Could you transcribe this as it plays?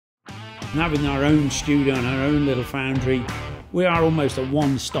and having our own studio and our own little foundry, we are almost a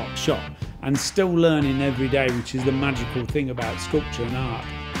one-stop shop and still learning every day, which is the magical thing about sculpture and art.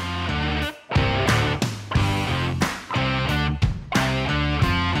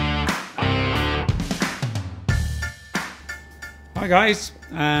 Hi guys,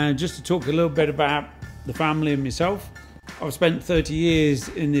 just to talk a little bit about the family and myself. I've spent 30 years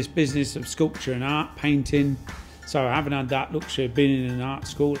in this business of sculpture and art, painting, so I haven't had that luxury of being in an art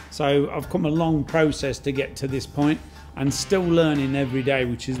school. So I've come a long process to get to this point and still learning every day,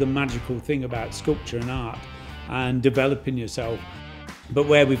 which is the magical thing about sculpture and art and developing yourself. But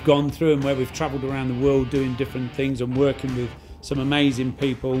where we've gone through and where we've travelled around the world doing different things and working with some amazing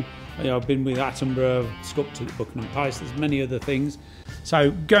people. You know, I've been with Attenborough, sculpted at Buckingham Palace, there's many other things.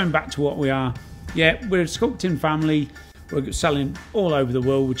 So going back to what we are, yeah, we're a sculpting family. We're selling all over the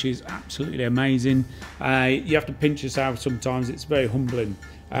world, which is absolutely amazing. You have to pinch yourself sometimes, it's very humbling.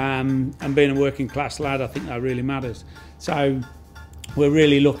 And being a working class lad, I think that really matters. So we're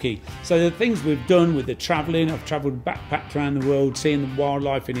really lucky. So the things we've done with the travelling, I've travelled backpacked around the world, seeing the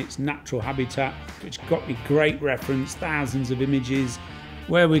wildlife in its natural habitat, which got me great reference, thousands of images.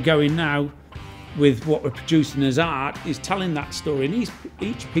 Where we're going now with what we're producing as art is telling that story, and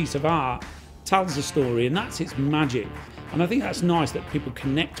each piece of art tells a story, and that's its magic. And I think that's nice that people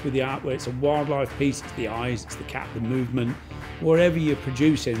connect with the art, where it's a wildlife piece, it's the eyes, it's the cat, the movement, whatever you're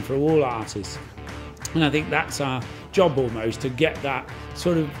producing for all artists. And I think that's our job almost, to get that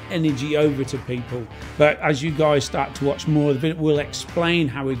sort of energy over to people. But as you guys start to watch more of it, we'll explain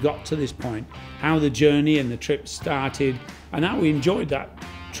how we got to this point, how the journey and the trip started, and how we enjoyed that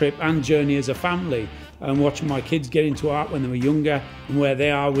trip and journey as a family, and watching my kids get into art when they were younger and where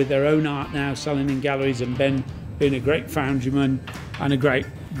they are with their own art now, selling in galleries, and Ben being a great foundryman and a great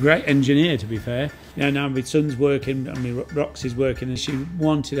engineer, to be fair. You know, now my son's working, I mean Roxy's working, and she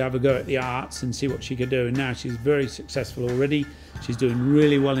wanted to have a go at the arts and see what she could do, and now she's very successful already. She's doing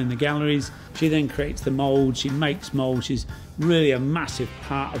really well in the galleries. She then creates the mould, she makes mould, she's really a massive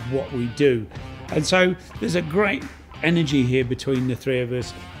part of what we do. And so there's a great energy here between the three of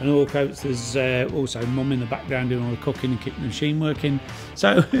us, and there's also mum in the background doing all the cooking and keeping the machine working.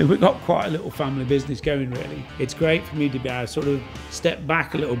 So we've got quite a little family business going, really. It's great for me to be able to sort of step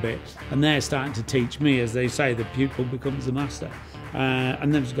back a little bit, and they're starting to teach me, as they say, the pupil becomes the master.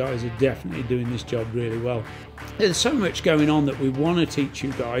 And those guys are definitely doing this job really well. There's so much going on that we want to teach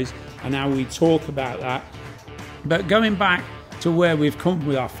you guys, and how we talk about that. But going back to where we've come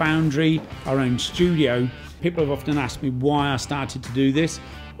with our foundry, our own studio, people have often asked me why I started to do this.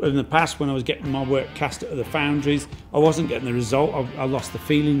 In the past, when I was getting my work cast at the foundries, I wasn't getting the result. I lost the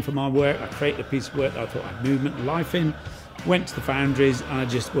feeling for my work. I created a piece of work that I thought had movement and life in, went to the foundries, and I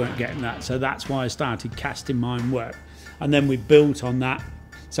just weren't getting that. So that's why I started casting my own work. And then we built on that.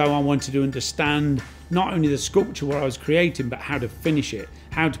 So I wanted to understand not only the sculpture, what I was creating, but how to finish it,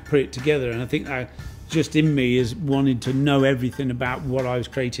 how to put it together. And I think that just in me is wanting to know everything about what I was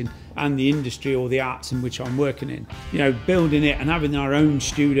creating and the industry or the arts in which I'm working in. You know, building it and having our own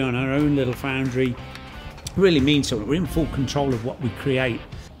studio and our own little foundry really means something. We're in full control of what we create.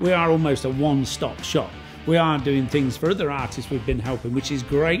 We are almost a one-stop shop. We are doing things for other artists we've been helping, which is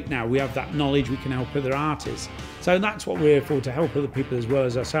great now. We have that knowledge, we can help other artists. So that's what we're here for, to help other people as well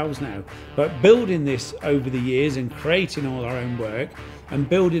as ourselves now. But building this over the years and creating all our own work and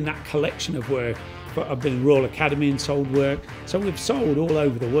building that collection of work. I've been in Royal Academy and sold work, so we've sold all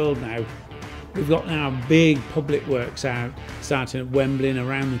over the world now. We've got now big public works out, starting at Wembley and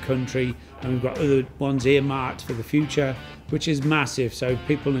around the country, and we've got other ones earmarked for the future, which is massive, so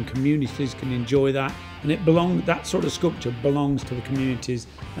people and communities can enjoy that. And that sort of sculpture belongs to the communities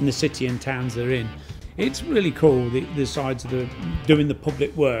and the city and towns they're in. It's really cool, the sides of doing the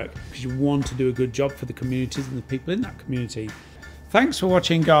public work, because you want to do a good job for the communities and the people in that community. Thanks for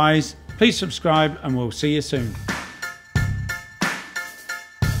watching, guys. Please subscribe, and we'll see you soon.